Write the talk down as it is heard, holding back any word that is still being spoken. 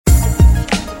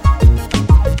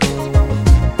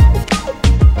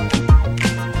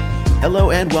Hello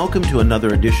and welcome to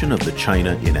another edition of the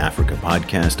China in Africa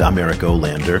podcast. I'm Eric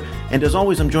Olander, and as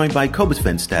always, I'm joined by Cobus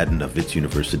Van Staden of Wits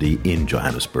University in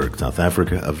Johannesburg, South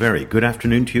Africa. A very good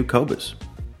afternoon to you, Cobus.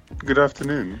 Good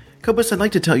afternoon. Cobus, I'd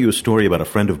like to tell you a story about a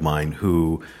friend of mine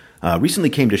who recently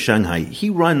came to Shanghai. He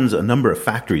runs a number of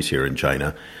factories here in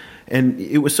China, and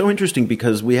it was so interesting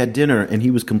because we had dinner and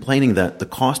he was complaining that the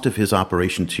cost of his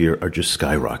operations here are just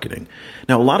skyrocketing.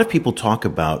 Now, a lot of people talk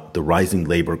about the rising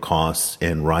labor costs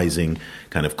and rising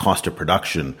kind of cost of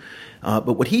production.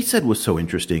 But what he said was so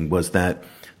interesting was that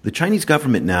the Chinese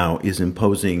government now is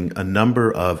imposing a number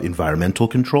of environmental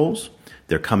controls.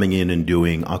 They're coming in and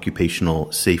doing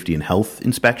occupational safety and health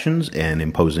inspections and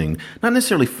imposing not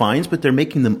necessarily fines, but they're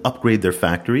making them upgrade their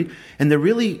factory. And they're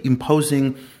really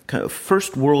imposing kind of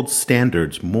first world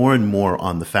standards more and more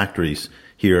on the factories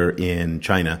here in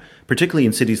China, particularly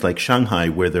in cities like Shanghai,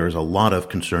 where there's a lot of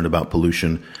concern about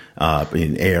pollution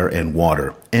in air and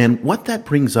water. And what that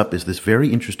brings up is this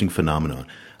very interesting phenomenon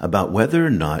about whether or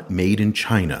not made in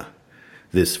China,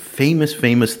 this famous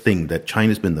thing that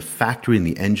China's been the factory and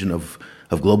the engine of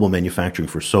global manufacturing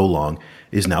for so long,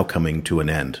 is now coming to an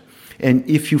end. And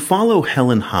if you follow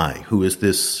Helen Hai, who is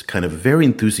this kind of very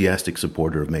enthusiastic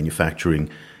supporter of manufacturing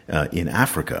in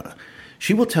Africa,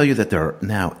 she will tell you that there are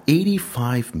now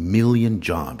 85 million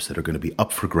jobs that are going to be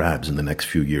up for grabs in the next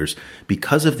few years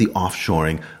because of the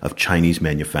offshoring of Chinese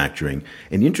manufacturing.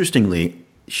 And interestingly,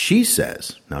 she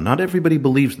says, now not everybody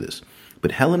believes this,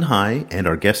 but Helen Hai and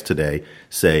our guest today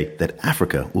say that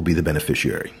Africa will be the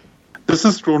beneficiary. This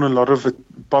has drawn a lot of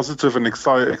positive and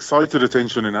excited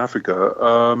attention in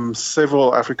Africa.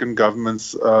 Several African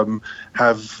governments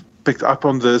have picked up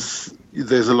on this.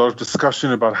 There's a lot of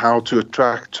discussion about how to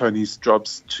attract Chinese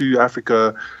jobs to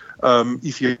Africa.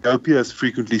 Ethiopia is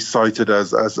frequently cited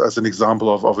as an example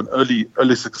of an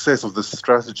early success of this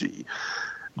strategy.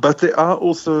 But there are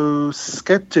also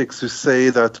skeptics who say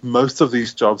that most of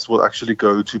these jobs will actually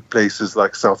go to places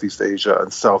like Southeast Asia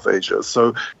and South Asia.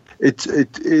 So it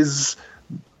is,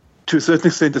 to a certain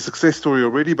extent, a success story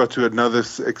already, but to another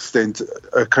extent,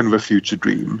 a kind of a future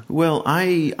dream. Well,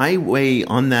 I weigh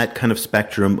on that kind of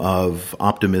spectrum of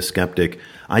optimist, skeptic.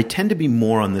 I tend to be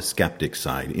more on the skeptic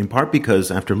side, in part because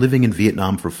after living in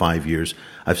Vietnam for 5 years,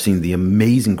 I've seen the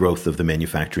amazing growth of the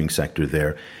manufacturing sector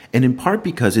there, and in part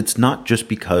because it's not just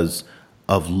because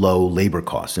of low labor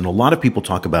costs. And a lot of people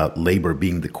talk about labor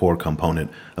being the core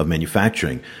component of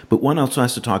manufacturing. But one also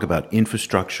has to talk about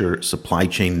infrastructure, supply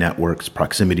chain networks,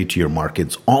 proximity to your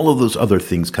markets. All of those other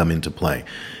things come into play.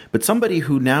 But somebody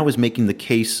who now is making the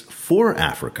case for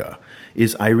Africa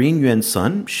is Irene Yuan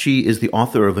Sun. She is the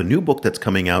author of a new book that's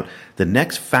coming out, The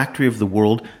Next Factory of the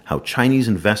World, How Chinese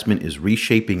Investment is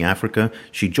Reshaping Africa.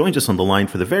 She joins us on the line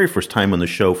for the very first time on the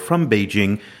show from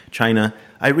Beijing, China.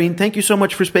 Irene, thank you so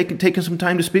much for taking some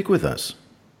time to speak with us.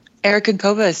 Eric and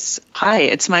Cobus, hi.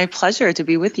 It's my pleasure to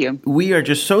be with you. We are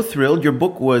just so thrilled. Your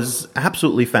book was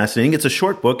absolutely fascinating. It's a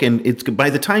short book, and it's by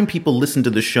the time people listen to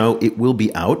the show, it will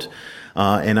be out.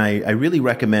 And I really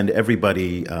recommend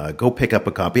everybody go pick up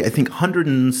a copy. I think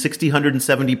 160,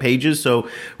 170 pages. So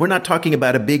we're not talking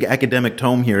about a big academic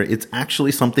tome here. It's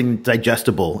actually something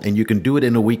digestible, and you can do it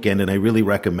in a weekend, and I really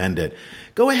recommend it.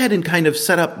 Go ahead and kind of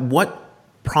set up what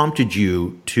prompted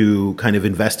you to kind of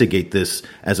investigate this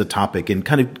as a topic and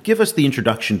kind of give us the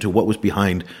introduction to what was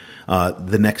behind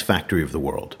the next factory of the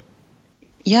world.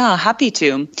 Yeah, happy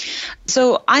to.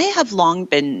 So I have long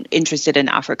been interested in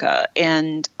Africa,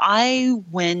 and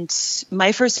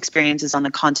my first experiences on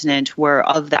the continent were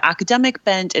of the academic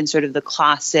bent and sort of the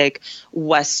classic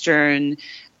Western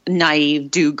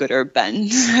naive do-gooder bent,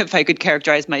 if I could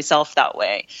characterize myself that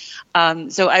way.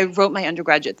 So I wrote my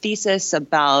undergraduate thesis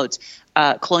about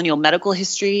colonial medical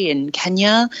history in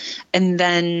Kenya. And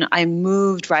then I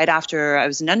moved right after I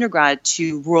was an undergrad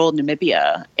to rural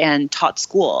Namibia and taught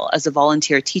school as a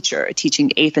volunteer teacher, teaching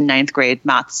 8th and 9th grade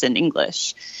maths and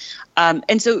English.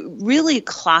 And so really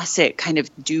classic kind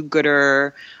of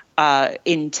do-gooder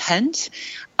intent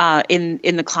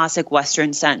in the classic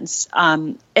Western sense.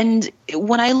 And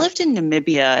when I lived in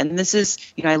Namibia, and this is,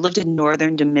 I lived in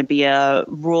northern Namibia,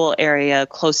 rural area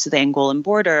close to the Angolan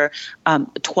border, a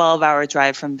 12-hour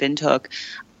drive from Windhoek,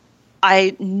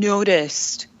 I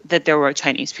noticed that there were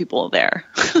Chinese people there.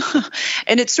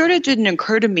 And it sort of didn't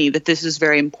occur to me that this was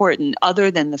very important, other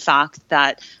than the fact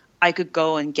that I could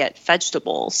go and get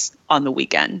vegetables on the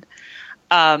weekend.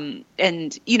 And,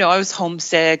 I was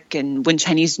homesick. And when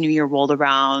Chinese New Year rolled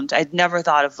around, I'd never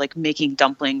thought of like making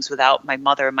dumplings without my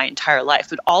mother my entire life.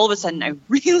 But all of a sudden, I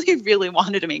really, really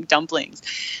wanted to make dumplings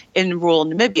in rural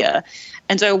Namibia.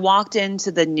 And so I walked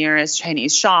into the nearest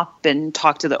Chinese shop and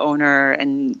talked to the owner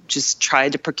and just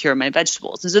tried to procure my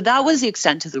vegetables. And so that was the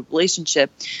extent of the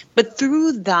relationship. But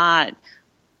through that,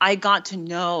 I got to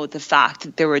know the fact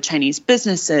that there were Chinese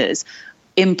businesses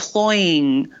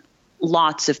employing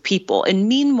lots of people. And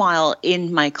meanwhile,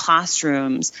 in my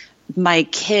classrooms, my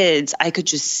kids, I could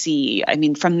just see,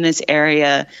 from this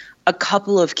area, a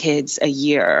couple of kids a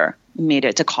year made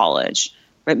it to college,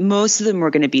 right? Most of them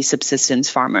were going to be subsistence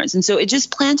farmers. And so it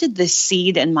just planted this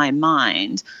seed in my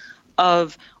mind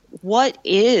of what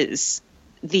is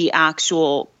the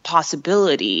actual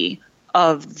possibility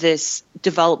of this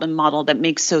development model that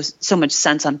makes so much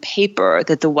sense on paper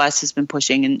that the West has been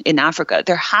pushing in Africa.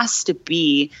 There has to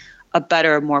be a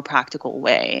better, more practical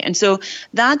way. And so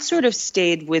that sort of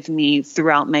stayed with me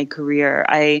throughout my career.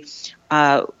 I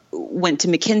went to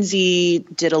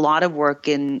McKinsey, did a lot of work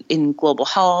in global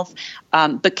health,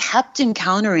 but kept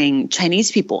encountering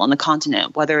Chinese people on the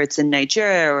continent, whether it's in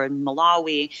Nigeria or in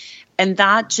Malawi. And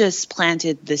that just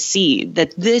planted the seed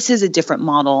that this is a different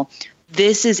model.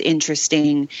 This is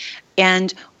interesting.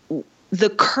 And the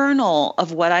kernel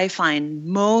of what I find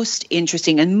most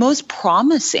interesting and most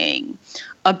promising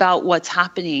about what's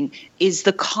happening is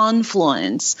the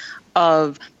confluence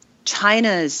of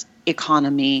China's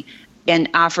economy and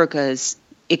Africa's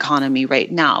economy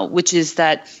right now, which is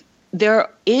that there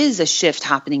is a shift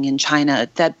happening in China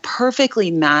that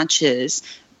perfectly matches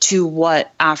to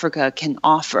what Africa can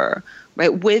offer,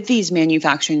 right? With these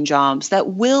manufacturing jobs that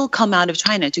will come out of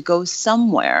China to go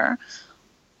somewhere.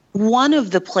 One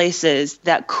of the places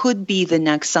that could be the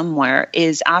next somewhere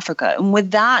is Africa. And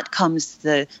with that comes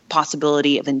the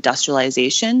possibility of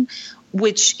industrialization,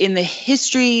 which in the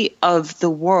history of the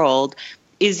world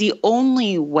is the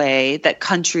only way that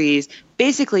countries,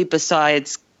 basically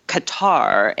besides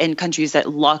Qatar and countries that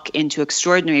luck into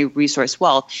extraordinary resource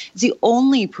wealth, is the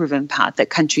only proven path that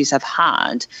countries have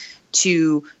had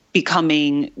to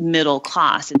becoming middle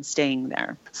class and staying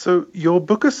there. So your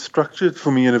book is structured for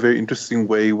me in a very interesting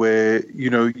way where,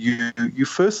 you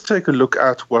first take a look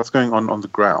at what's going on the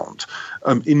ground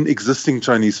in existing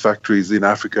Chinese factories in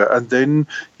Africa, and then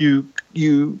you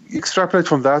extrapolate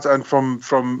from that and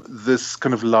from this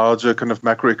kind of larger kind of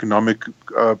macroeconomic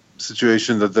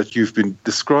situation that you've been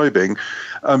describing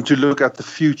to look at the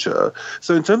future.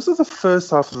 So in terms of the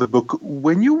first half of the book,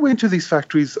 when you went to these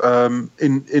factories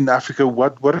in Africa,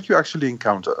 what did you actually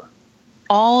encounter?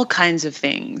 All kinds of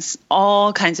things,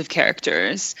 all kinds of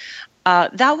characters.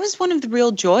 That was one of the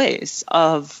real joys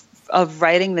of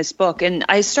writing this book. And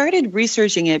I started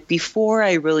researching it before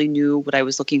I really knew what I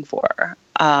was looking for.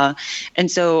 And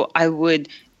so I would,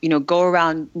 go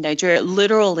around Nigeria,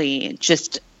 literally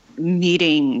just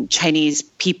meeting Chinese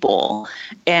people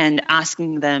and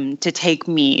asking them to take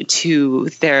me to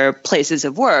their places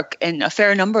of work. And a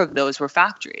fair number of those were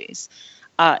factories.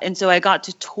 And so I got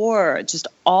to tour just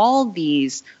all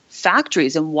these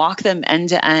factories and walk them end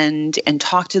to end and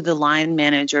talk to the line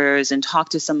managers and talk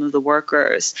to some of the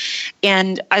workers.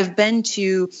 And I've been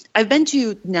to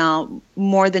now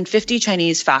more than 50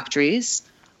 Chinese factories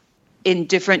in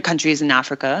different countries in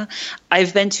Africa.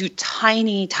 I've been to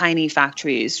tiny, tiny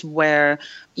factories where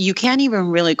you can't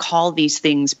even really call these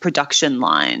things production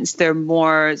lines. They're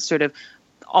more sort of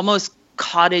almost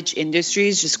cottage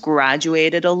industries, just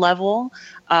graduated a level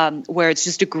where it's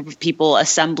just a group of people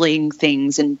assembling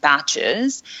things in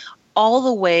batches, all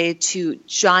the way to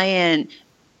giant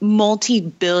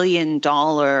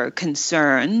multi-billion-dollar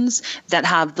concerns that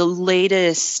have the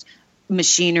latest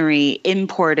machinery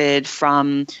imported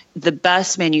from the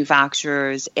best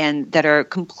manufacturers and that are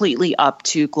completely up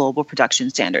to global production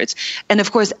standards. And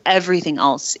of course, everything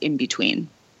else in between.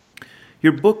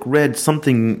 Your book read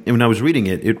something, when I was reading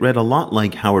it, it read a lot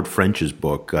like Howard French's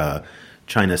book,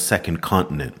 China's Second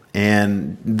Continent.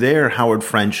 And there, Howard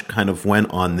French kind of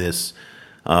went on this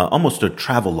almost a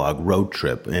travelogue road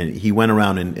trip. And he went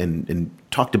around and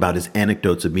talked about his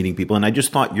anecdotes of meeting people. And I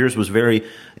just thought yours was very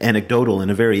anecdotal in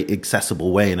a very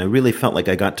accessible way. And I really felt like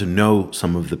I got to know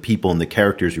some of the people and the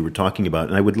characters you were talking about.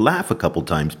 And I would laugh a couple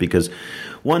times because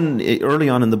early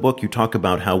on in the book, you talk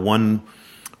about how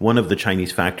one of the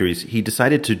Chinese factories, he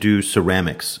decided to do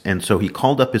ceramics. And so he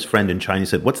called up his friend in China and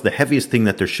said, what's the heaviest thing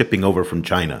that they're shipping over from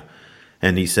China?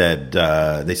 And he said,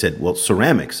 they said, well,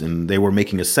 ceramics. And they were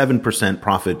making a 7%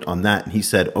 profit on that. And he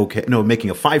said, okay, no, making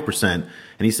a 5%. And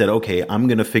he said, okay, I'm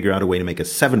going to figure out a way to make a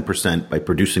 7% by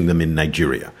producing them in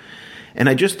Nigeria. And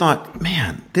I just thought,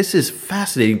 man, this is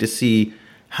fascinating to see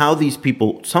how these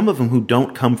people, some of them who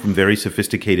don't come from very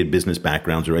sophisticated business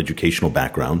backgrounds or educational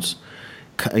backgrounds,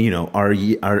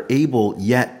 are able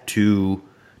yet to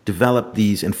develop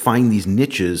these and find these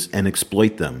niches and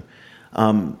exploit them.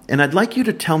 And I'd like you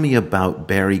to tell me about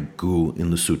Barry Gu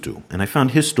in Lesotho. And I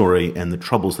found his story and the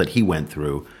troubles that he went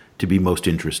through to be most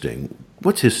interesting.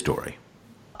 What's his story?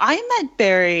 I met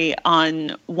Barry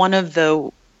on one of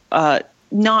the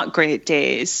not great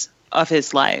days of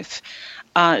his life.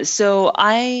 So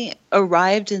I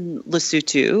arrived in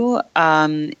Lesotho,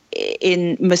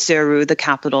 in Maseru, the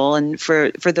capital. And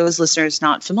for those listeners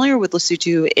not familiar with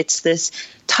Lesotho, it's this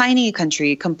tiny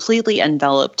country completely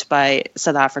enveloped by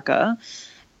South Africa.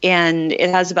 And it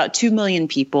has about 2 million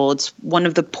people. It's one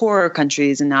of the poorer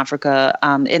countries in Africa.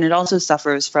 And it also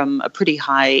suffers from a pretty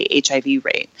high HIV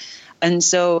rate. And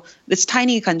so this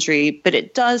tiny country, but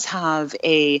it does have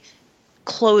a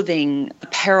clothing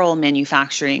apparel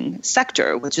manufacturing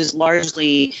sector, which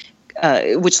largely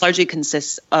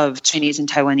consists of Chinese and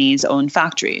Taiwanese owned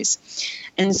factories.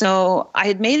 And so I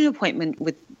had made an appointment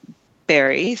with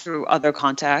Barry through other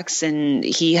contacts, and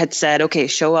he had said, okay,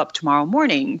 show up tomorrow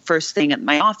morning, first thing at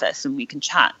my office, and we can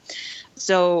chat.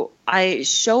 So I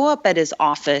show up at his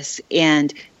office,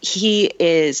 and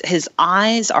his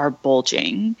eyes are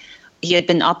bulging. He had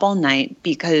been up all night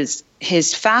because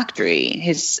his factory,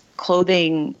 his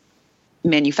clothing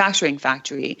manufacturing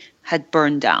factory, had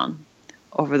burned down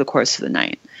over the course of the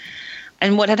night.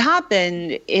 And what had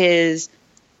happened is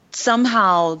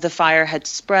somehow the fire had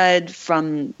spread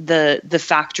from the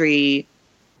factory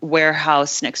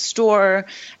warehouse next door.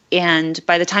 And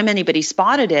by the time anybody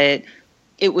spotted it,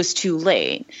 it was too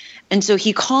late. And so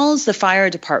he calls the fire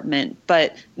department,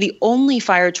 but the only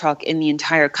fire truck in the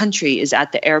entire country is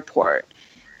at the airport.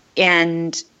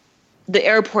 And the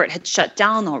airport had shut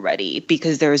down already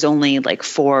because there was only like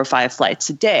 4 or 5 flights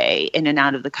a day in and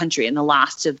out of the country, and the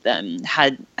last of them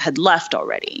had left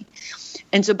already.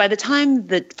 And so by the time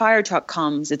the fire truck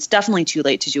comes, it's definitely too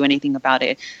late to do anything about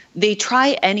it. They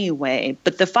try anyway,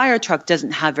 but the fire truck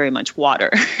doesn't have very much water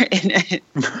in it.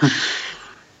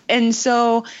 And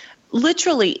so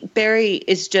literally, Barry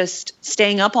is just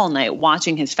staying up all night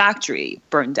watching his factory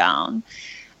burn down.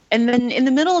 And then in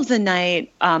the middle of the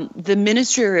night, the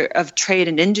Minister of Trade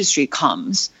and Industry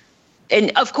comes.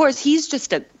 And of course, he's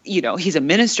a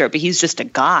minister, but he's just a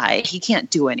guy. He can't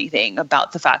do anything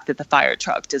about the fact that the fire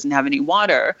truck doesn't have any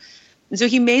water. And so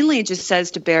he mainly just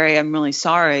says to Barry, I'm really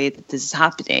sorry that this is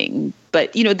happening.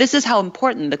 But, this is how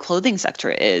important the clothing sector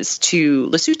is to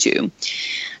Lesotho.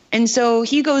 And so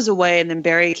he goes away, and then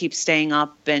Barry keeps staying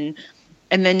up. And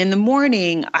then in the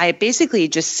morning, I basically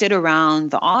just sit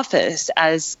around the office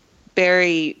as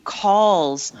Barry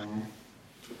calls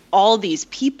all these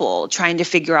people trying to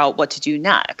figure out what to do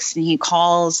next. And he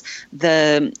calls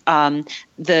the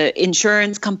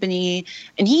insurance company,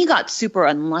 and he got super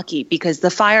unlucky because the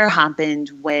fire happened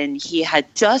when he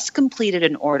had just completed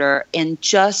an order and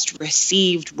just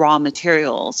received raw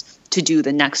materials to do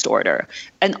the next order.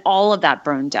 And all of that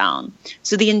burned down.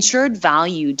 So the insured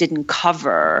value didn't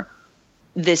cover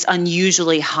this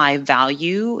unusually high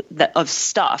value of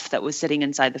stuff that was sitting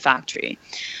inside the factory.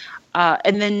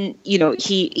 And then,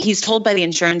 he's told by the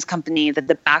insurance company that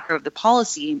the backer of the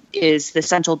policy is the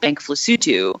Central Bank of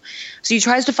Lesotho. So he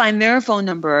tries to find their phone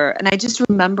number. And I just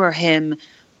remember him,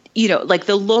 like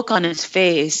the look on his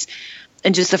face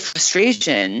and just the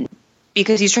frustration,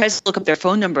 because he tries to look up their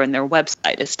phone number and their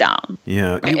website is down.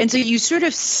 Yeah. Right? And so you sort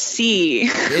of see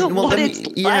what it's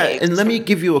like. Yeah, and let me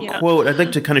give you a quote. I'd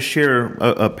like to kind of share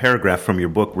a paragraph from your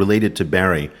book related to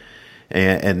Barry.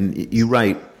 And you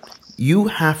write, you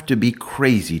have to be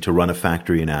crazy to run a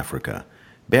factory in Africa.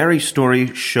 Barry's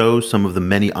story shows some of the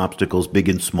many obstacles, big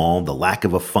and small, the lack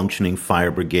of a functioning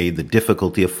fire brigade, the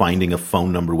difficulty of finding a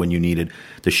phone number when you need it,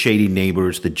 the shady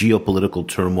neighbors, the geopolitical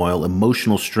turmoil,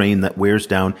 emotional strain that wears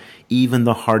down even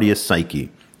the hardiest psyche.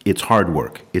 It's hard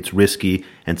work, it's risky,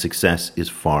 and success is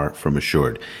far from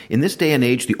assured. In this day and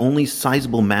age, the only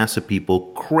sizable mass of people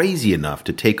crazy enough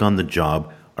to take on the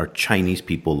job are Chinese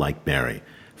people like Barry,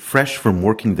 fresh from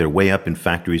working their way up in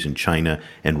factories in China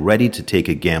and ready to take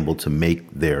a gamble to make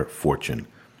their fortune.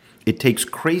 It takes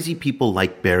crazy people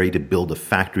like Barry to build a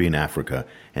factory in Africa,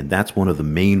 and that's one of the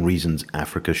main reasons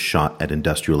Africa's shot at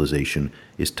industrialization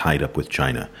is tied up with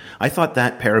China. I thought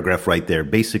that paragraph right there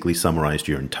basically summarized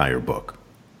your entire book.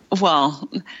 Well,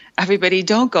 everybody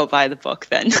don't go buy the book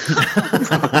then.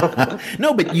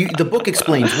 No, but the book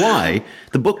explains why.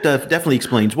 The book definitely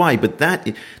explains why, but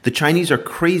the Chinese are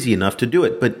crazy enough to do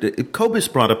it. But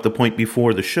Kobus brought up the point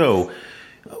before the show,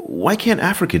 why can't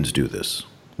Africans do this?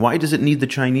 Why does it need the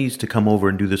Chinese to come over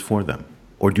and do this for them?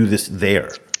 or do this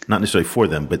there? Not necessarily for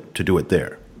them, but to do it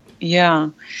there.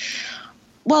 Yeah.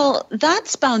 Well,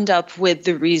 that's bound up with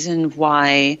the reason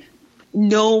why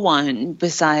no one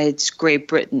besides Great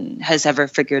Britain has ever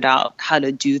figured out how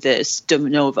to do this de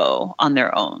novo on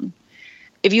their own.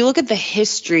 If you look at the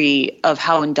history of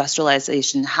how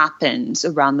industrialization happens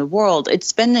around the world,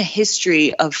 it's been the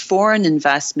history of foreign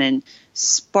investment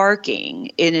sparking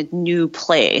in a new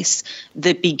place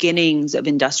the beginnings of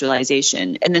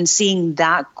industrialization, and then seeing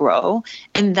that grow,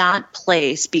 and that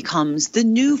place becomes the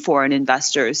new foreign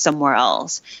investors somewhere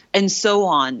else, and so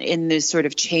on in this sort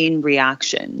of chain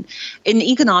reaction. In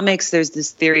economics, there's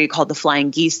this theory called the flying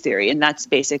geese theory, and that's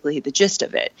basically the gist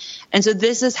of it. And so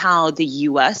this is how the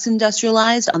U.S.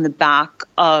 industrialized on the back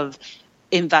of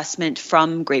investment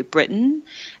from Great Britain.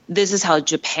 This is how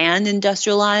Japan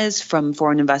industrialized from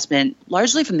foreign investment,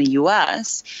 largely from the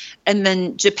U.S. And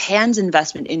then Japan's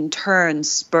investment in turn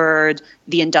spurred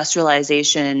the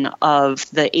industrialization of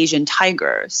the Asian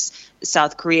tigers,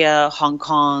 South Korea, Hong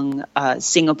Kong,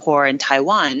 Singapore, and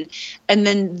Taiwan. And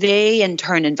then they in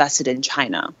turn invested in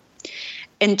China.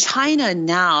 And China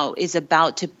now is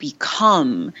about to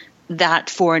become that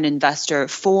foreign investor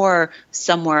for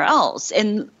somewhere else,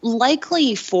 and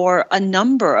likely for a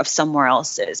number of somewhere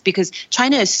else's, because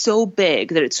China is so big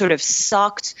that it sort of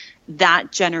sucked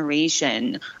that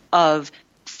generation of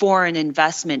foreign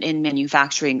investment in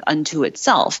manufacturing unto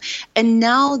itself. And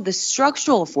now the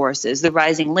structural forces, the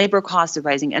rising labor costs, the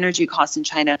rising energy costs in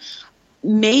China,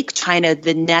 make China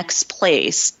the next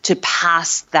place to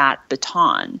pass that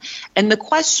baton. And the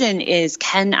question is,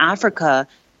 can Africa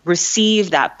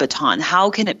receive that baton? How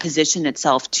can it position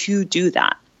itself to do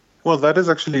that? Well, that is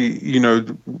actually,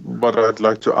 what I'd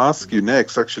like to ask you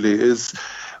next, actually, is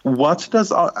what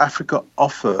does Africa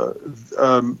offer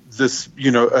this,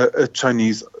 a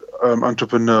Chinese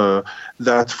entrepreneur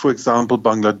that, for example,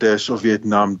 Bangladesh or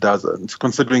Vietnam doesn't,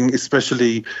 considering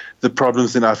especially the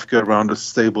problems in Africa around a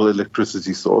stable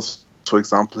electricity source? For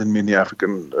example, in many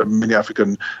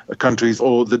African countries,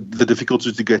 or the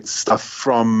difficulty to get stuff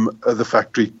from the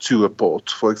factory to a port,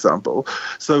 for example.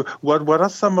 So what are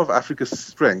some of Africa's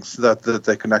strengths that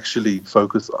they can actually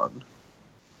focus on?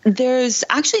 There's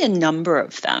actually a number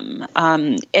of them.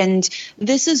 And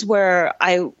this is where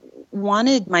I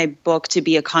wanted my book to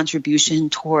be a contribution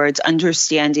towards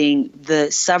understanding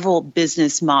the several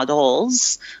business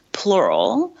models,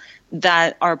 plural,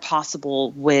 that are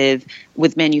possible with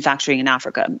manufacturing in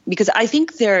Africa. Because I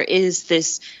think there is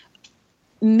this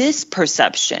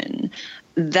misperception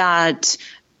that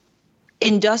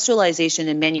industrialization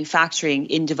and manufacturing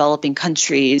in developing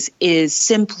countries is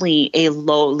simply a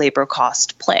low labor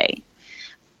cost play.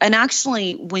 And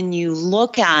actually, when you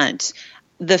look at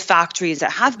the factories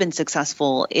that have been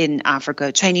successful in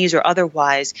Africa, Chinese or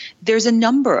otherwise, there's a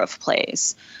number of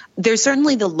plays. There's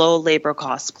certainly the low labor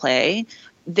cost play.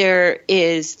 There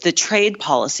is the trade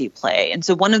policy play. And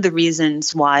so one of the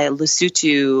reasons why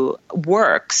Lesotho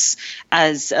works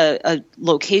as a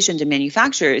location to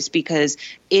manufacture is because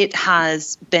it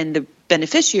has been the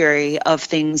beneficiary of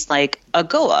things like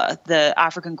AGOA, the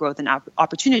African Growth and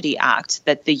Opportunity Act,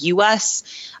 that the U.S.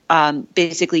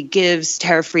 Basically gives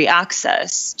tariff-free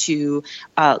access to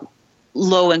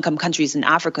low-income countries in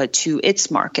Africa to its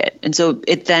market. And so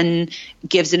it then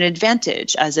gives an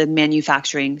advantage as a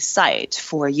manufacturing site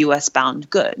for U.S.-bound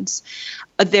goods.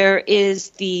 There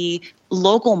is the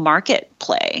local market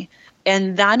play,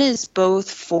 and that is both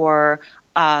for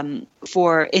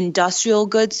industrial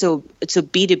goods, so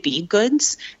B2B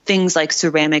goods, things like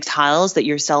ceramic tiles that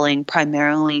you're selling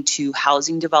primarily to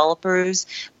housing developers,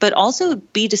 but also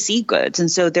B2C goods. And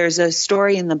so there's a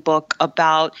story in the book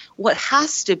about what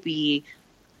has to be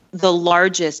the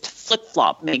largest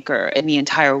flip-flop maker in the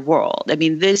entire world. I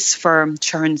mean, this firm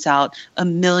churns out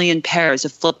 1 million pairs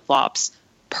of flip-flops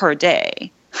per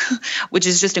day, which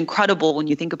is just incredible when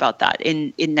you think about that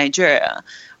in Nigeria,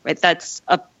 right? That's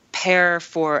a pair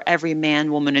for every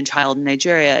man, woman, and child in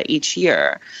Nigeria each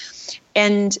year.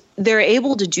 And they're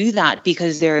able to do that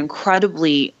because they're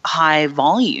incredibly high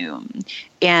volume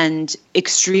and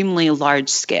extremely large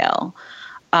scale.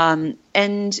 And,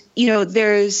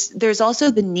 there's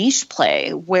also the niche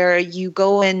play where you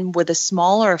go in with a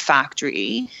smaller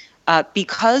factory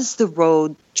because the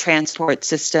road transport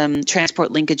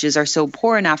linkages are so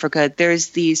poor in Africa. There's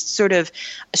these sort of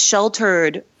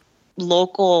sheltered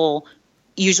local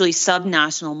usually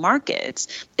subnational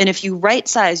markets. And if you right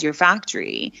size your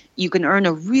factory, you can earn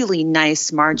a really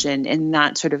nice margin in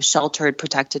that sort of sheltered,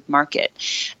 protected market.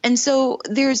 And so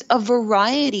there's a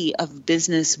variety of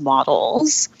business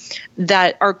models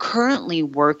that are currently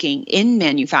working in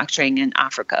manufacturing in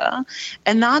Africa.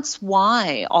 And that's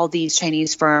why all these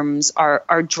Chinese firms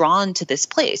are drawn to this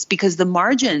place, because the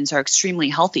margins are extremely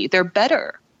healthy. They're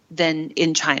better than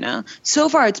in China. So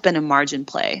far, it's been a margin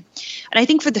play. And I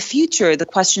think for the future, the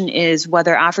question is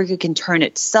whether Africa can turn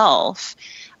itself,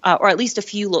 or at least a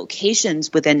few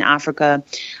locations within Africa,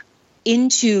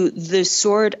 into the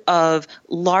sort of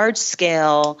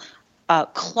large-scale,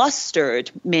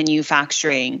 clustered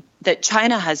manufacturing that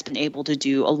China has been able to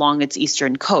do along its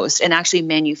eastern coast, and actually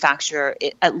manufacture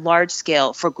it at large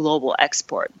scale for global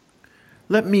export.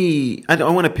 I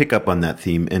want to pick up on that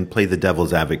theme and play the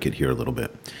devil's advocate here a little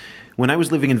bit. When I was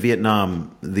living in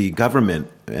Vietnam, the government,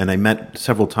 and I met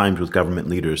several times with government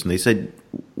leaders, and they said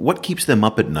what keeps them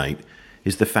up at night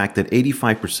is the fact that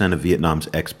 85% of Vietnam's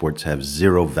exports have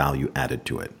zero value added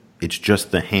to it. It's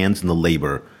just the hands and the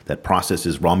labor that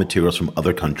processes raw materials from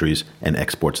other countries and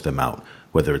exports them out.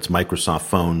 Whether it's Microsoft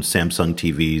phones, Samsung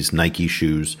TVs, Nike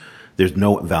shoes, there's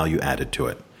no value added to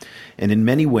it. And in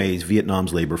many ways,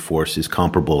 Vietnam's labor force is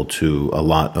comparable to a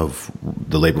lot of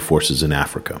the labor forces in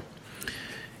Africa.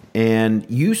 And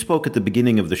you spoke at the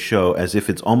beginning of the show as if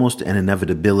it's almost an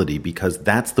inevitability, because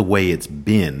that's the way it's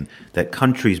been, that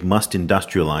countries must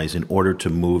industrialize in order to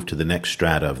move to the next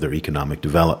strata of their economic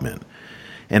development.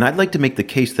 And I'd like to make the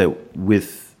case that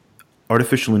with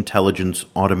artificial intelligence,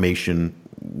 automation,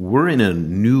 we're in a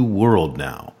new world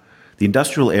now. The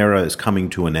industrial era is coming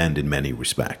to an end in many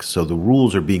respects. So the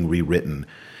rules are being rewritten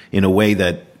in a way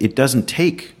that it doesn't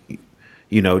take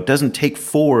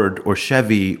Ford or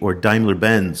Chevy or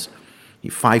Daimler-Benz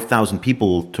 5,000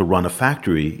 people to run a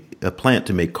plant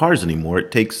to make cars anymore.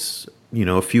 It takes,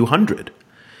 a few hundred.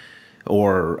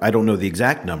 Or I don't know the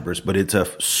exact numbers, but it's a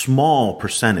small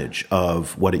percentage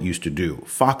of what it used to do.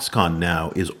 Foxconn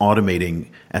now is automating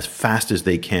as fast as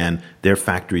they can their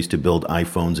factories to build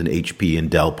iPhones and HP and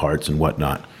Dell parts and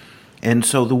whatnot. And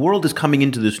so the world is coming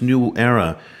into this new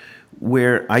era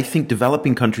where I think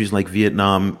developing countries like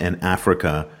Vietnam and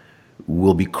Africa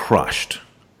will be crushed,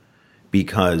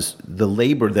 because the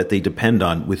labor that they depend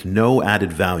on with no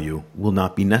added value will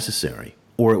not be necessary.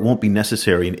 Or it won't be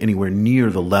necessary in anywhere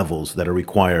near the levels that are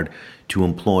required to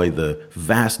employ the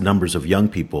vast numbers of young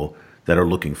people that are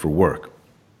looking for work.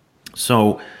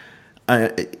 So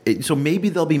maybe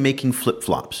they'll be making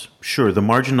flip-flops. Sure, the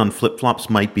margin on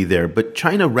flip-flops might be there, but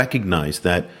China recognized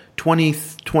that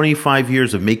 25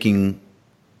 years of making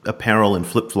apparel and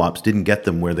flip-flops didn't get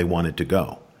them where they wanted to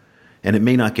go. And it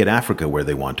may not get Africa where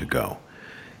they want to go.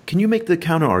 Can you make the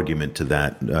counter-argument to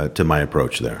that, to my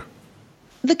approach there?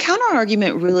 The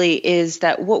counter-argument really is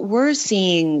that what we're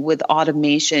seeing with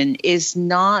automation is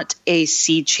not a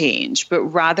sea change, but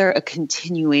rather a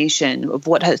continuation of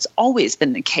what has always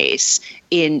been the case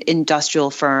in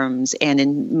industrial firms and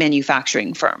in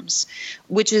manufacturing firms,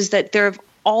 which is that there have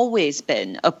always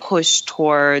been a push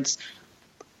towards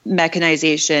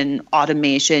mechanization,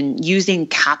 automation, using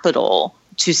capital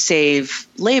to save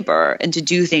labor and to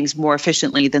do things more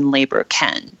efficiently than labor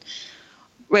can.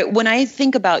 Right. When I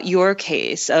think about your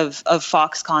case of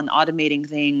Foxconn automating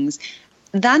things,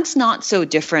 that's not so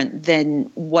different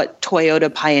than what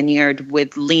Toyota pioneered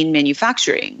with lean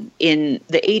manufacturing in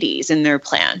the 80s in their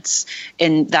plants.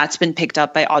 And that's been picked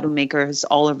up by automakers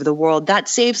all over the world. That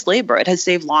saves labor. It has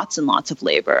saved lots and lots of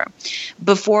labor.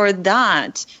 Before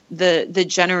that, the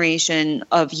generation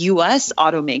of U.S.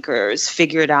 automakers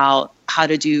figured out how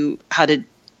to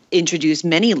introduce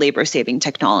many labor-saving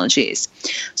technologies.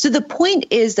 So the point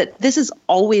is that this has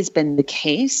always been the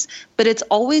case, but it's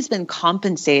always been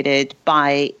compensated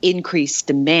by increased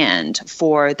demand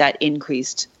for that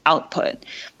increased output.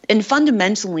 And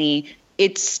fundamentally,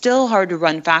 it's still hard to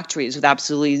run factories with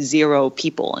absolutely zero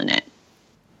people in it.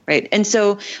 Right. And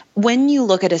so when you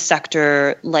look at a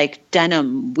sector like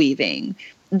denim weaving,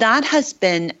 that has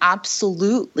been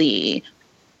absolutely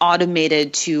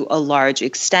automated to a large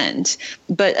extent,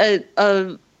 but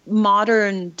a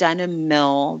modern denim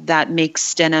mill that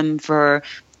makes denim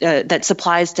that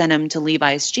supplies denim to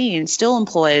Levi's jeans still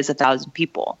employs 1,000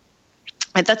 people,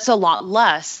 and that's a lot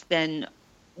less than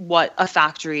what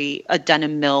a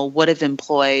denim mill would have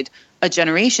employed a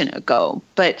generation ago.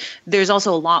 But there's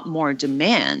also a lot more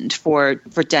demand for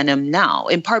denim now,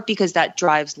 in part because that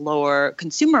drives lower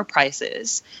consumer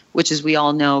prices, which, as we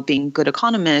all know, being good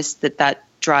economists, that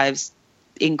drives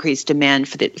increased demand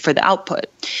for the output.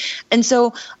 And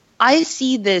so I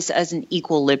see this as an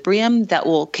equilibrium that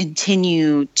will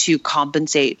continue to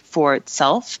compensate for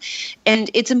itself. And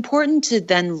it's important to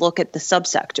then look at the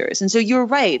subsectors. And so you're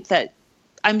right that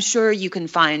I'm sure you can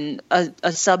find a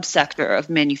subsector of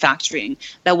manufacturing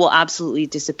that will absolutely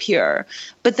disappear.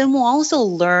 But then we'll also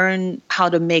learn how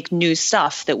to make new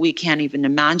stuff that we can't even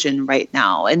imagine right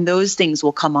now. And those things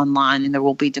will come online and there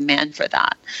will be demand for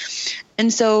that.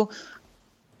 And so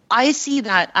I see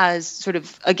that as sort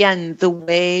of, again,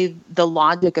 the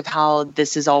logic of how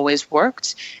this has always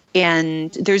worked. And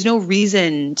there's no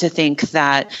reason to think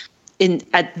that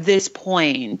at this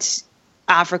point,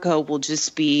 Africa will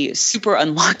just be super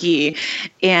unlucky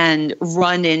and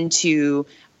run into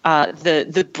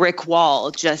the brick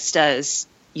wall just as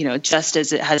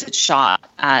it has its shot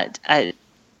at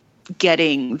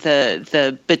getting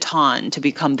the baton to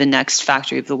become the next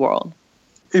factory of the world.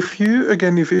 If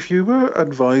you were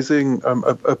advising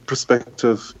a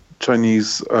prospective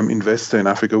Chinese investor in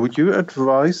Africa, would you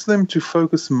advise them to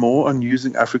focus more on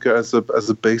using Africa as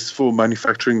a base for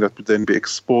manufacturing that would then be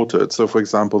exported? So, for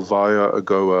example, via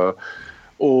AGOA,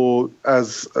 or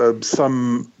as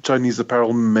some Chinese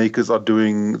apparel makers are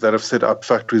doing that have set up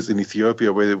factories in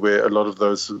Ethiopia, where a lot of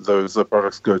those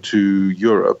products go to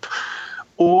Europe,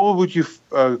 or would you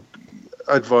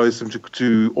advise them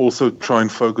to also try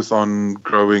and focus on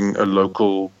growing a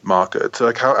local market?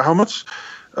 Like how much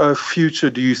future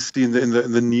do you see in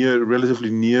the relatively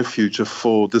near future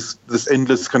for this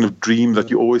endless kind of dream that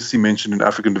you always see mentioned in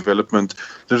African development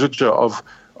literature of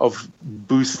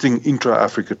boosting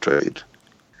intra-Africa trade?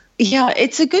 Yeah,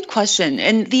 it's a good question.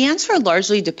 And the answer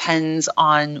largely depends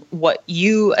on what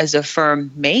you as a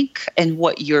firm make and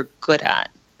what you're good at.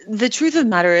 The truth of the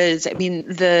matter is, I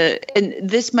mean, and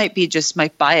this might be just my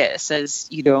bias as,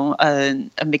 a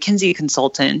McKinsey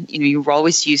consultant, you're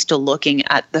always used to looking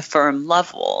at the firm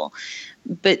level.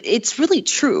 But it's really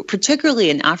true,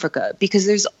 particularly in Africa, because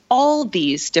there's all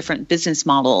these different business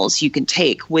models you can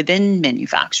take within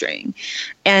manufacturing.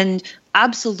 And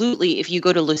absolutely, if you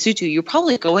go to Lesotho, you're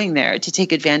probably going there to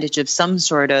take advantage of some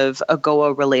sort of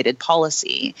AGOA-related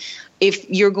policy. If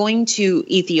you're going to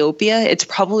Ethiopia, it's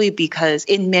probably because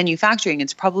in manufacturing,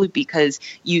 it's probably because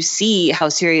you see how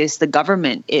serious the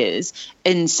government is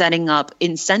in setting up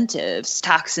incentives,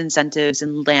 tax incentives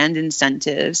and land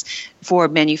incentives for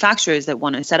manufacturers that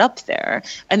want to set up there.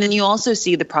 And then you also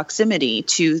see the proximity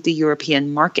to the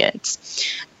European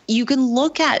markets. You can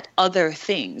look at other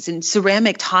things, and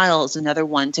ceramic tile is another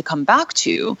one to come back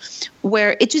to,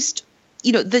 where it just,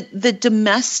 the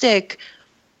domestic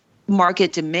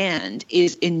market demand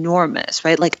is enormous,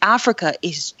 right? Like Africa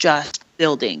is just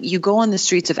building. You go on the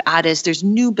streets of Addis, there's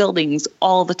new buildings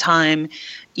all the time.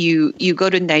 You go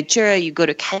to Nigeria, you go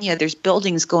to Kenya, there's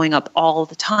buildings going up all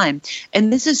the time.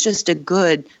 And this is just a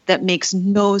good that makes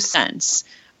no sense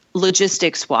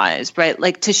logistics wise, right?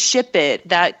 Like to ship it,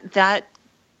 that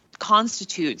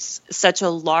constitutes such a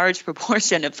large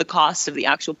proportion of the cost of the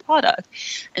actual product.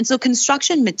 And so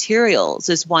construction materials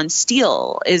is one,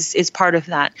 steel is part of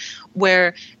that,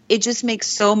 where it just makes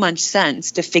so much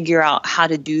sense to figure out how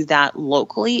to do that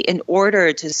locally in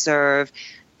order to serve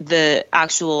the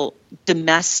actual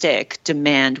domestic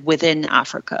demand within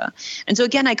Africa. And so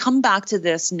again, I come back to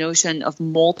this notion of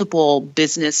multiple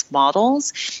business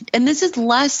models. And this is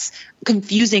less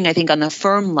confusing, I think, on the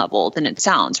firm level than it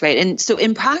sounds, right? And so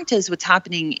in practice, what's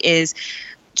happening is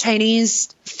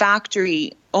Chinese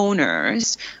factory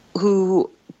owners who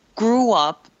grew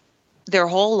up their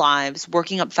whole lives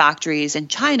working up factories in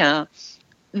China,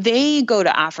 they go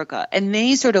to Africa and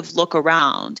they sort of look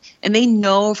around and they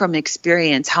know from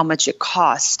experience how much it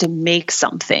costs to make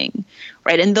something,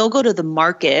 right? And they'll go to the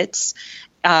markets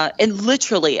and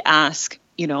literally ask,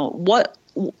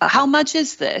 how much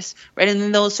is this, right? And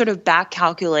then they'll sort of back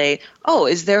calculate,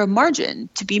 is there a margin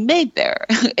to be made there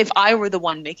if I were the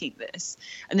one making this?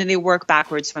 And then they work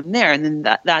backwards from there. And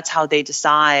then that's how they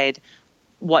decide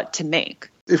what to make.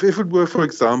 If it were, for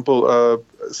example,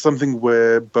 something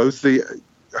where both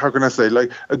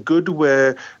like a good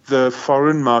where the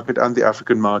foreign market and the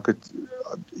African market,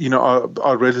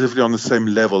 are relatively on the same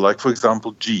level. Like, for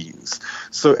example, jeans.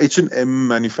 So H&M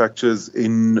manufactures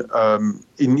in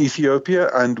Ethiopia,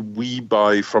 and we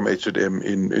buy from H&M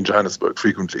in Johannesburg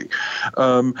frequently.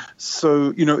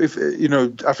 If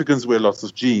Africans wear lots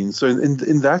of jeans. So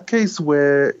in that case,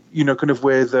 where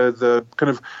where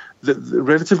the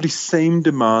relatively same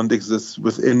demand exists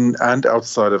within and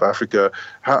outside of Africa,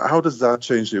 how does that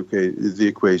change the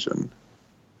equation?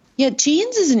 Yeah,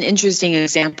 jeans is an interesting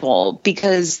example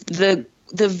because the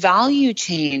value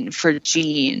chain for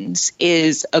jeans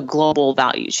is a global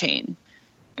value chain.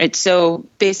 Right? So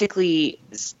basically,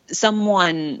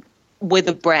 someone with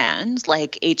a brand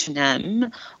like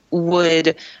H&M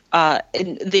would,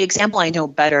 and the example I know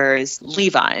better is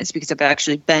Levi's, because I've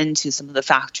actually been to some of the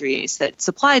factories that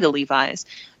supply the Levi's.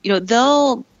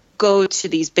 They'll go to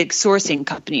these big sourcing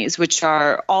companies, which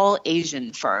are all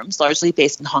Asian firms, largely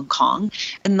based in Hong Kong,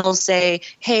 and they'll say,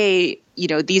 hey,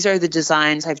 these are the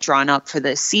designs I've drawn up for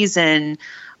this season.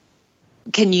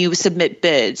 Can you submit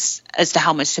bids as to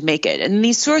how much to make it? And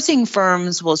these sourcing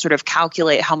firms will sort of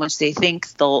calculate how much they think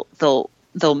they'll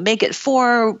make it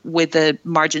for, with a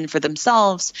margin for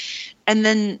themselves. And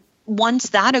then once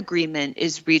that agreement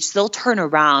is reached, they'll turn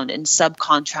around and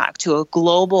subcontract to a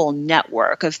global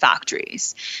network of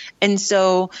factories. And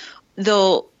so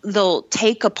they'll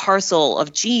take a parcel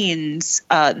of jeans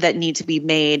that need to be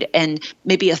made, and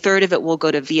maybe a third of it will go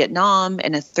to Vietnam,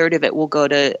 and a third of it will go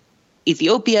to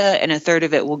Ethiopia, and a third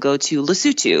of it will go to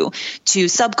Lesotho, to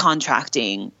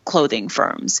subcontracting clothing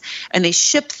firms. And they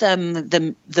ship them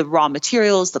the raw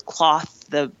materials, the cloth,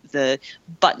 the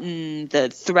button, the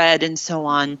thread, and so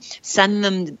on, send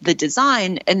them the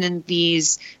design, and then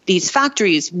these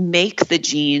factories make the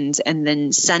jeans and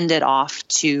then send it off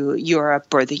to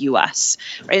Europe or the US.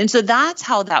 Right? And so that's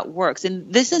how that works.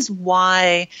 And this is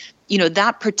why,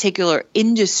 that particular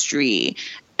industry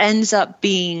ends up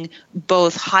being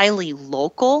both highly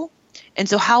local. And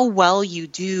so how well you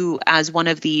do as one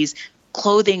of these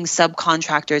clothing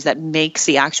subcontractors that makes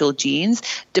the actual jeans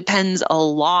depends a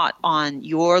lot on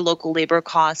your local labor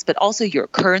costs, but also your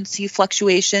currency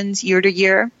fluctuations year to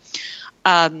year.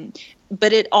 But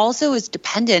it also is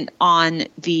dependent on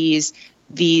these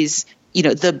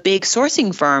the big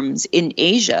sourcing firms in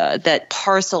Asia that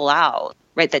parcel out,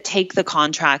 right, that take the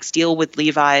contracts, deal with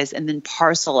Levi's, and then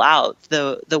parcel out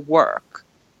the work.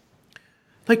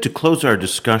 I'd like to close our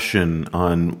discussion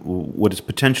on what is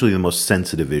potentially the most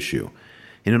sensitive issue.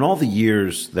 And in all the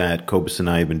years that Cobus and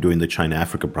I have been doing the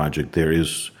China-Africa project, there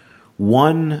is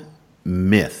one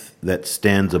myth that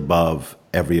stands above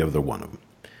every other one of them.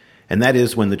 And that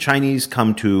is, when the Chinese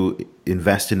come to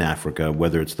invest in Africa,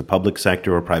 whether it's the public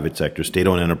sector or private sector,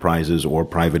 state-owned enterprises or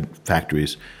private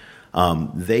factories,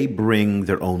 they bring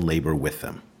their own labor with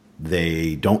them.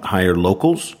 They don't hire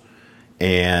locals,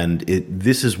 and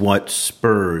this is what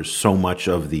spurs so much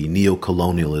of the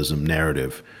neocolonialism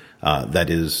narrative that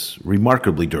is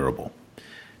remarkably durable.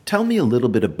 Tell me a little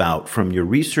bit about, from your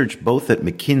research both at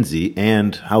McKinsey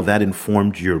and how that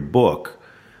informed your book,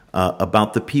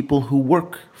 about the people who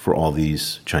work for all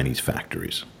these Chinese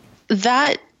factories.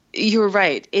 That, you're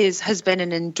right, has been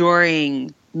an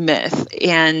enduring myth.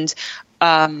 And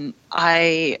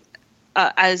I,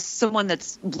 as someone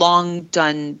that's long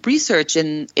done research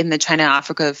in the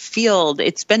China-Africa field,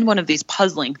 it's been one of these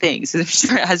puzzling things, and I'm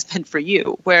sure it has been for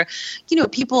you, where,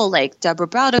 people like Deborah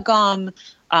Braudegom,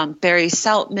 Barry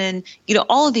Saltman,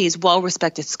 all of these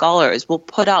well-respected scholars will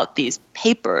put out these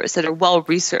papers that are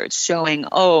well-researched showing,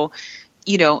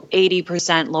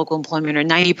 80% local employment or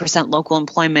 90% local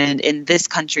employment in this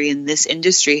country, in this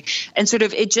industry, and sort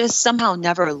of it just somehow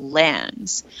never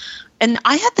lands. And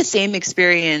I had the same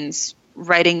experience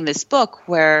writing this book,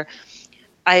 where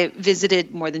I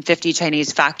visited more than 50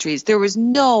 Chinese factories. There was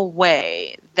no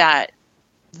way that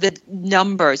the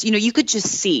numbers, you could just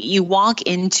see, you walk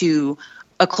into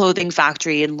a clothing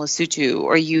factory in Lesotho,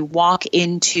 or you walk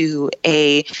into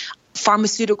a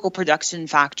pharmaceutical production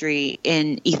factory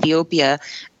in Ethiopia,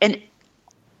 and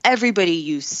everybody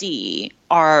you see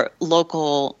are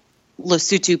local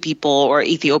Lesotho people or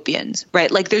Ethiopians,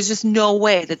 right? Like, there's just no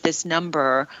way that this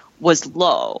number was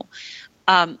low.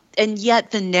 And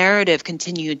yet the narrative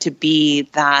continued to be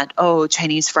that,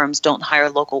 Chinese firms don't hire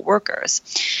local workers.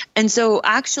 And so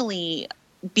actually,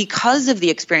 because of the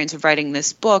experience of writing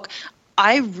this book,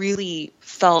 I really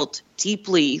felt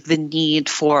deeply the need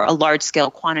for a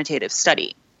large-scale quantitative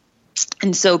study.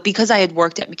 And so because I had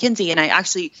worked at McKinsey, and I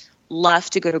actually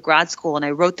left to go to grad school, and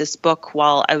I wrote this book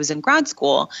while I was in grad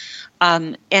school,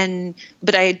 but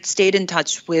I had stayed in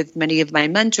touch with many of my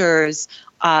mentors,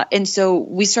 and so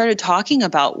we started talking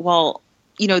about,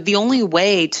 the only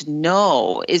way to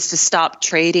know is to stop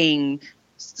trading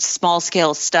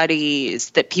small-scale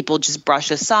studies that people just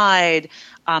brush aside,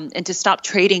 and to stop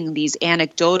trading these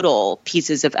anecdotal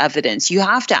pieces of evidence. You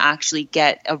have to actually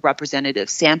get a representative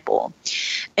sample.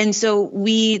 And so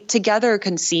we together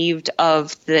conceived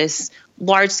of this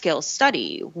large-scale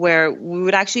study where we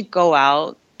would actually go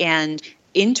out and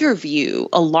interview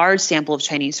a large sample of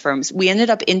Chinese firms. We ended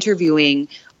up interviewing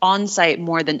on-site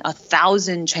more than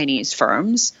 1,000 Chinese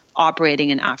firms operating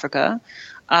in Africa,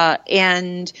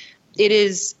 and it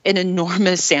is an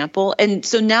enormous sample. And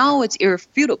so now it's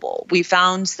irrefutable. We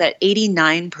found that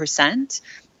 89%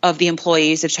 of the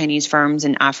employees of Chinese firms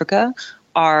in Africa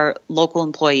are local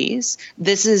employees.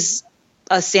 This is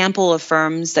a sample of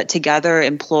firms that together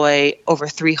employ over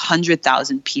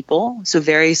 300,000 people, so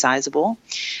very sizable.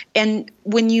 And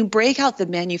when you break out the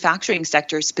manufacturing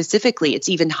sector specifically, it's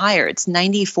even higher. It's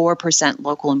 94%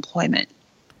 local employment.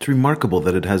 It's remarkable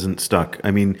that it hasn't stuck.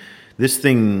 I mean, this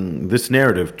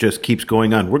narrative just keeps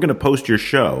going on. We're going to post your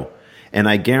show, and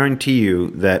I guarantee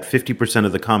you that 50%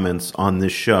 of the comments on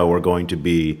this show are going to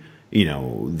be,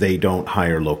 they don't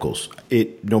hire locals.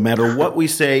 No matter what we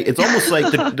say, it's almost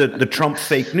like the Trump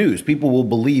fake news. People will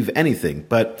believe anything,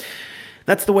 but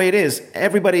that's the way it is.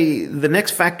 Everybody, The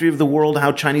Next Factory of the World,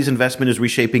 How Chinese Investment is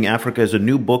Reshaping Africa is a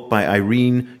new book by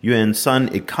Irene Yuan Sun.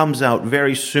 It comes out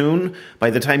very soon.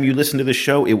 By the time you listen to the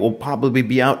show, it will probably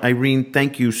be out. Irene,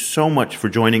 thank you so much for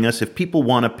joining us. If people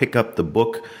want to pick up the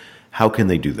book, how can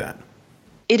they do that?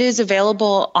 It is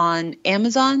available on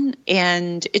Amazon,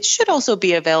 and it should also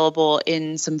be available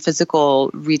in some physical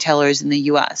retailers in the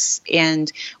U.S. And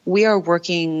we are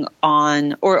working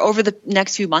on, or over the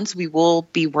next few months, we will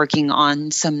be working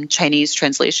on some Chinese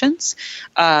translations.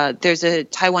 There's a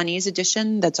Taiwanese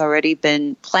edition that's already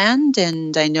been planned,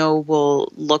 and I know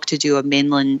we'll look to do a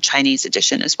mainland Chinese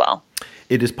edition as well.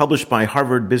 It is published by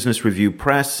Harvard Business Review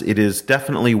Press. It is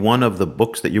definitely one of the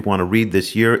books that you want to read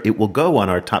this year. It will go on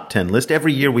our top 10 list.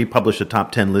 Every year we publish a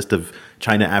top 10 list of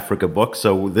China-Africa books.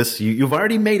 So you've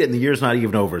already made it and the year's not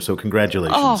even over. So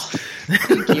congratulations. Oh,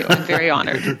 thank you. I'm very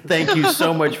honored. Thank you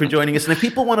so much for joining us. And if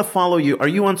people want to follow you, are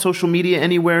you on social media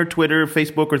anywhere, Twitter,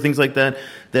 Facebook, or things like that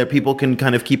people can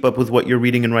kind of keep up with what you're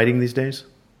reading and writing these days?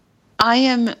 I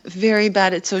am very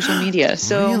bad at social media.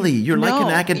 So really, you're like an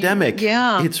academic.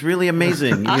 Yeah, it's really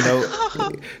amazing.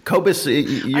 Cobus,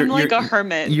 I'm like a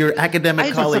hermit. Your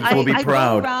academic colleagues will be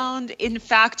proud. I go around in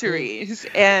factories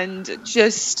and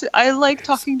I like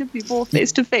talking to people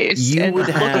face to face and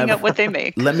looking at what they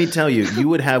make. Let me tell you, you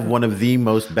would have one of the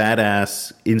most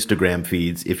badass Instagram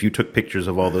feeds if you took pictures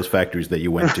of all those factories that you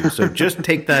went to. So just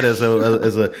take that as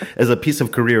a piece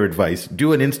of career advice.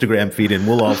 Do an Instagram feed, and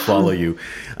we'll all follow you.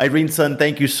 Irene Sun,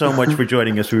 thank you so much for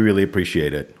joining us. We really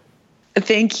appreciate it.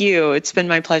 Thank you. It's been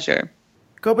my pleasure.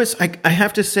 Cobus, I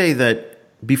have to say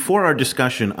that before our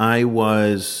discussion, I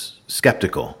was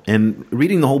skeptical. And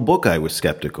reading the whole book, I was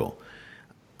skeptical.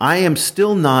 I am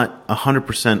still not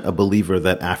 100% a believer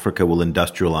that Africa will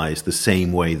industrialize the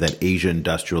same way that Asia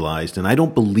industrialized. And I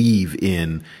don't believe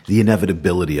in the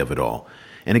inevitability of it all.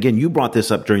 And again, you brought this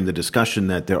up during the discussion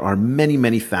that there are many,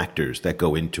 many factors that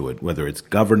go into it, whether it's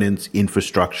governance,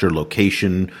 infrastructure,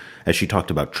 location, as she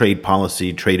talked about trade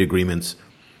policy, trade agreements.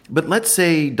 But let's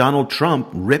say Donald Trump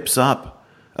rips up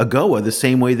AGOA the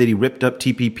same way that he ripped up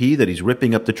TPP, that he's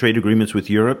ripping up the trade agreements with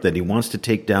Europe, that he wants to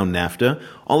take down NAFTA.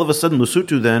 All of a sudden,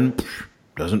 Lesotho then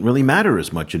doesn't really matter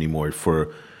as much anymore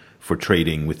for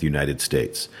trading with the United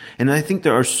States. And I think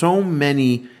there are so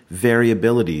many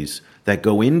variabilities that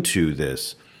go into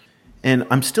this. And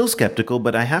I'm still skeptical,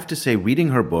 but I have to say, reading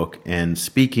her book and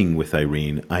speaking with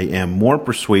Irene, I am more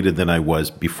persuaded than I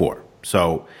was before.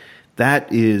 So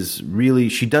that is really,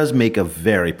 she does make a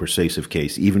very persuasive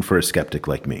case, even for a skeptic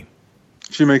like me.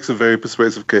 She makes a very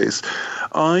persuasive case.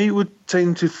 I would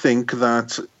tend to think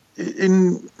that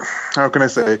how can I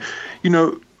say,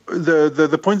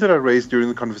 the point that I raised during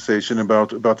the conversation about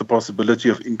the possibility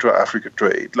of intra-Africa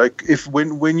trade, like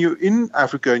when you're in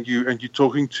Africa and you're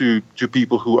talking to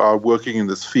people who are working in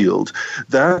this field,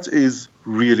 that is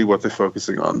really what they're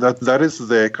focusing on. That is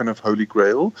their kind of holy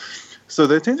grail. So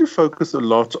they tend to focus a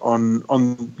lot on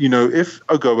if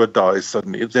AGOA dies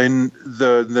suddenly, then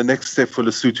the next step for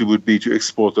Lesotho would be to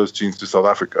export those jeans to South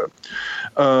Africa.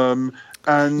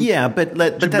 And yeah, but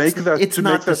it's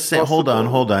not the same. Hold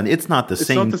on. It's not the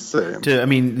same. It's not the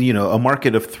same. A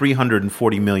market of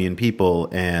 340 million people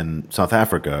and South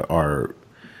Africa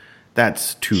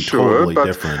that's totally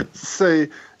different.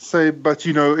 But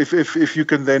if you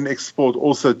can then export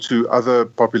also to other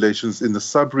populations in the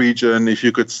sub-region, if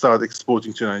you could start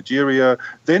exporting to Nigeria,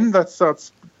 then that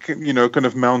starts kind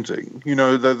of mounting.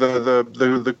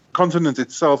 The continent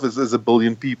itself is 1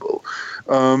 billion people.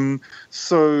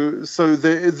 So it's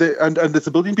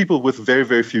 1 billion people with very,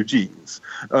 very few genes.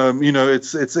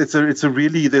 It's a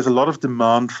really, there's a lot of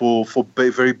demand for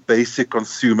very basic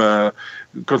consumer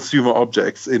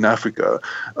objects in Africa.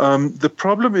 The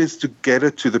problem is to get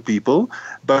it to the people.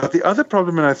 But the other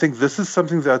problem, and I think this is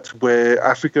something where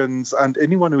Africans and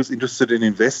anyone who is interested in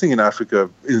investing in Africa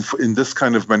in this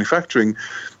kind of manufacturing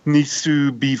needs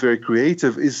to be very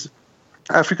creative, is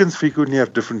Africans frequently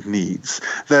have different needs.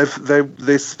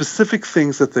 There's specific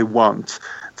things that they want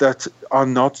that are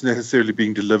not necessarily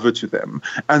being delivered to them.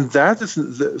 And that is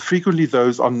frequently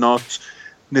those are not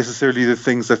necessarily the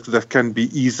things that can be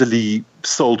easily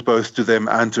sold both to them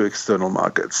and to external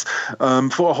markets,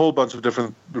 for a whole bunch of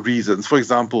different reasons. For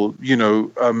example,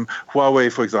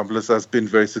 Huawei, for example, has been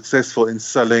very successful in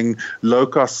selling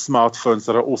low-cost smartphones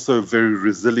that are also very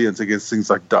resilient against things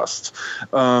like dust.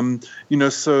 So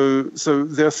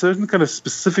there are certain kind of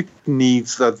specific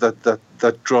needs that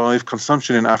drive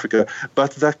consumption in Africa,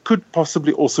 but that could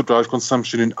possibly also drive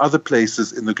consumption in other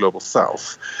places in the global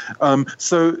south.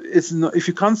 So it's not, if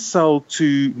you can't sell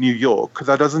to New York,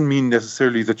 that doesn't mean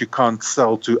necessarily that you can't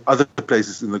sell to other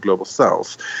places in the global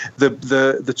south.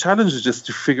 The challenge is just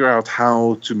to figure out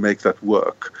how to make that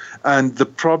work. And the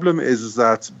problem is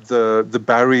that the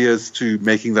barriers to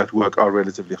making that work are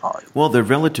relatively high. Well, they're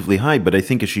relatively high, but I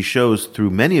think as she shows through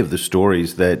many of the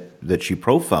stories that she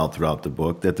profiled throughout the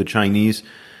book, that the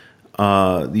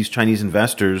these Chinese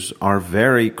investors are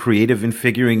very creative in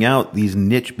figuring out these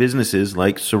niche businesses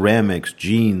like ceramics,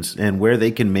 jeans, and where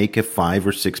they can make a 5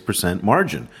 or 6%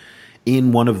 margin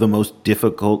in one of the most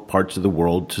difficult parts of the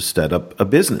world to set up a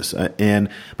business.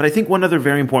 But I think one other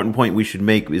very important point we should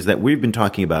make is that we've been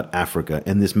talking about Africa,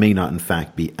 and this may not in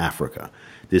fact be Africa.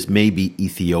 This may be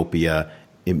Ethiopia.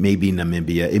 It may be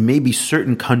Namibia. It may be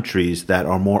certain countries that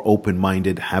are more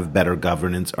open-minded, have better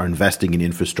governance, are investing in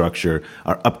infrastructure,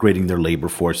 are upgrading their labor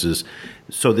forces.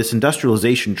 So this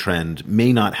industrialization trend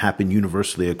may not happen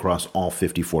universally across all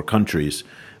 54 countries,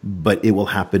 but it will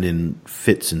happen in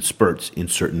fits and spurts in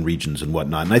certain regions and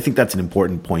whatnot. And I think that's an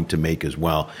important point to make as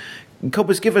well.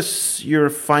 Cobus, give us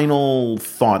your final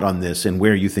thought on this and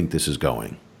where you think this is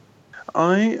going.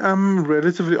 I am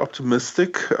relatively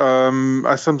optimistic.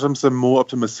 I sometimes am more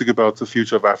optimistic about the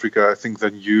future of Africa, I think,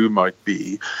 than you might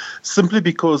be, simply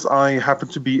because I happen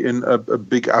to be in a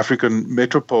big African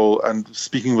metropole and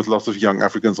speaking with lots of young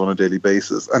Africans on a daily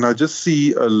basis. And I just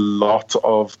see a lot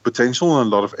of potential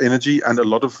and a lot of energy and a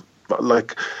lot of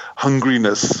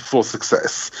hungriness for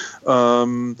success.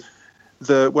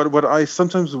 What I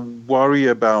sometimes worry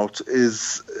about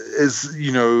is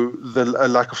a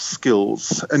lack of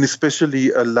skills, and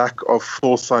especially a lack of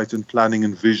foresight and planning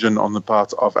and vision on the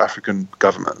part of African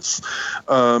governments.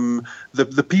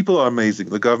 The people are amazing,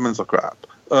 the governments are crap.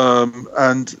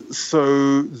 And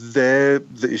so there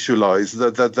the issue lies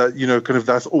that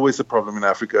that's always a problem in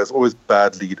Africa. It's always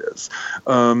bad leaders.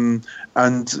 And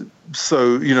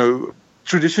so,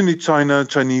 traditionally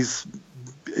Chinese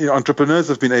entrepreneurs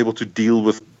have been able to deal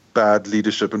with bad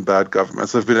leadership and bad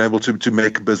governments. They've been able to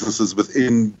make businesses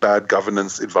within bad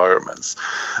governance environments.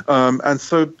 And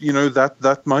so,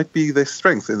 that might be their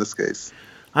strength in this case.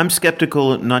 I'm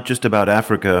skeptical not just about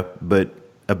Africa, but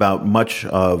about much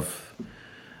of...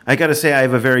 I got to say, I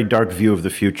have a very dark view of the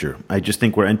future. I just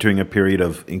think we're entering a period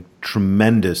of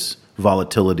tremendous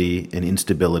volatility and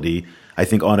instability. I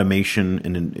think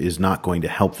automation is not going to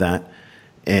help that.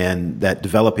 And that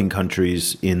developing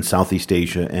countries in Southeast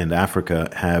Asia and Africa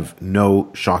have no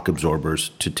shock absorbers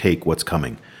to take what's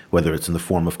coming, whether it's in the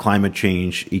form of climate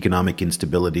change, economic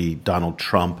instability, Donald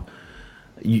Trump.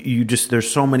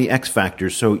 There's so many X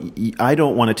factors. So I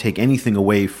don't want to take anything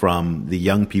away from the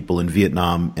young people in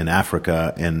Vietnam and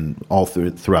Africa and all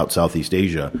throughout Southeast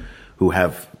Asia who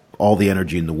have all the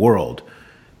energy in the world,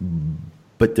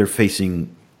 but they're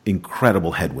facing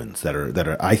incredible headwinds that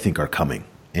are I think are coming.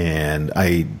 And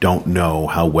I don't know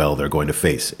how well they're going to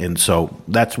face. And so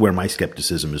that's where my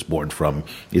skepticism is born from,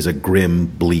 is a grim,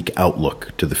 bleak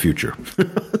outlook to the future.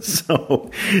 So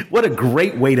what a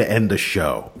great way to end the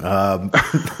show.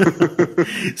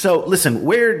 So listen,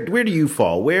 where do you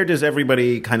fall? Where does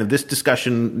everybody kind of this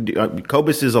discussion,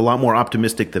 Cobus is a lot more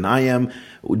optimistic than I am.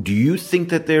 Do you think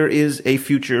that there is a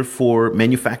future for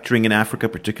manufacturing in Africa,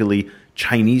 particularly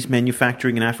Chinese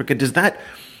manufacturing in Africa? Does that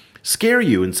scare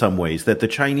you in some ways, that the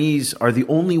Chinese are the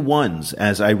only ones,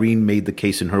 as Irene made the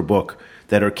case in her book,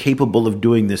 that are capable of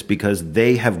doing this because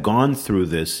they have gone through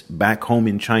this back home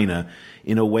in China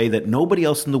in a way that nobody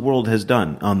else in the world has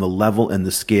done on the level and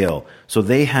the scale? So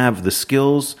they have the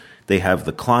skills, they have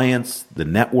the clients, the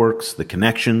networks, the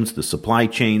connections, the supply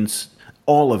chains,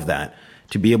 all of that,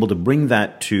 to be able to bring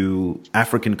that to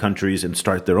African countries and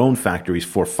start their own factories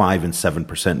for 5 and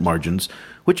 7% margins,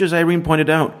 which, as Irene pointed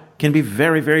out, can be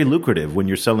very, very lucrative when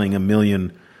you're selling 1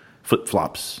 million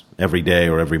flip-flops every day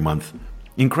or every month.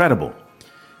 Incredible.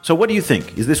 So what do you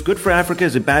think? Is this good for Africa?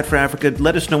 Is it bad for Africa?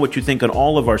 Let us know what you think on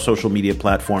all of our social media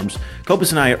platforms. Cobus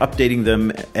and I are updating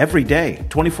them every day,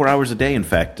 24 hours a day, in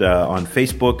fact, on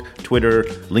Facebook, Twitter,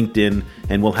 LinkedIn,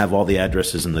 and we'll have all the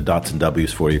addresses and the dots and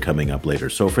W's for you coming up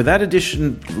later. So for that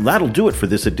edition, that'll do it for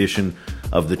this edition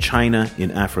of the China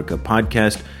in Africa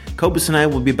podcast. Cobus and I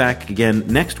will be back again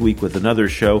next week with another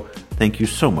show. Thank you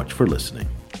so much for listening.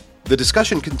 The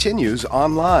discussion continues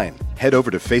online. Head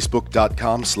over to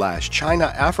facebook.com/China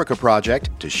Africa Project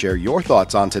to share your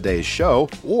thoughts on today's show,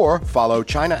 or follow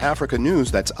China Africa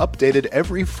News that's updated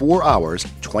every 4 hours,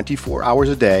 24 hours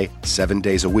a day, 7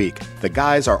 days a week. The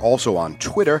guys are also on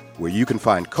Twitter, where you can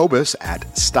find Cobus at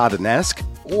Stadanesk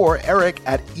or Eric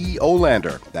at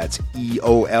EOlander. That's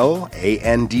EOLANDER.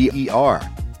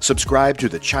 Subscribe to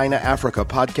the China Africa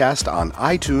podcast on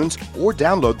iTunes or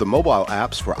download the mobile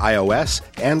apps for iOS,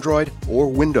 Android, or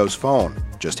Windows Phone.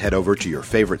 Just head over to your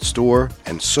favorite store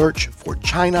and search for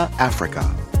China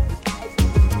Africa.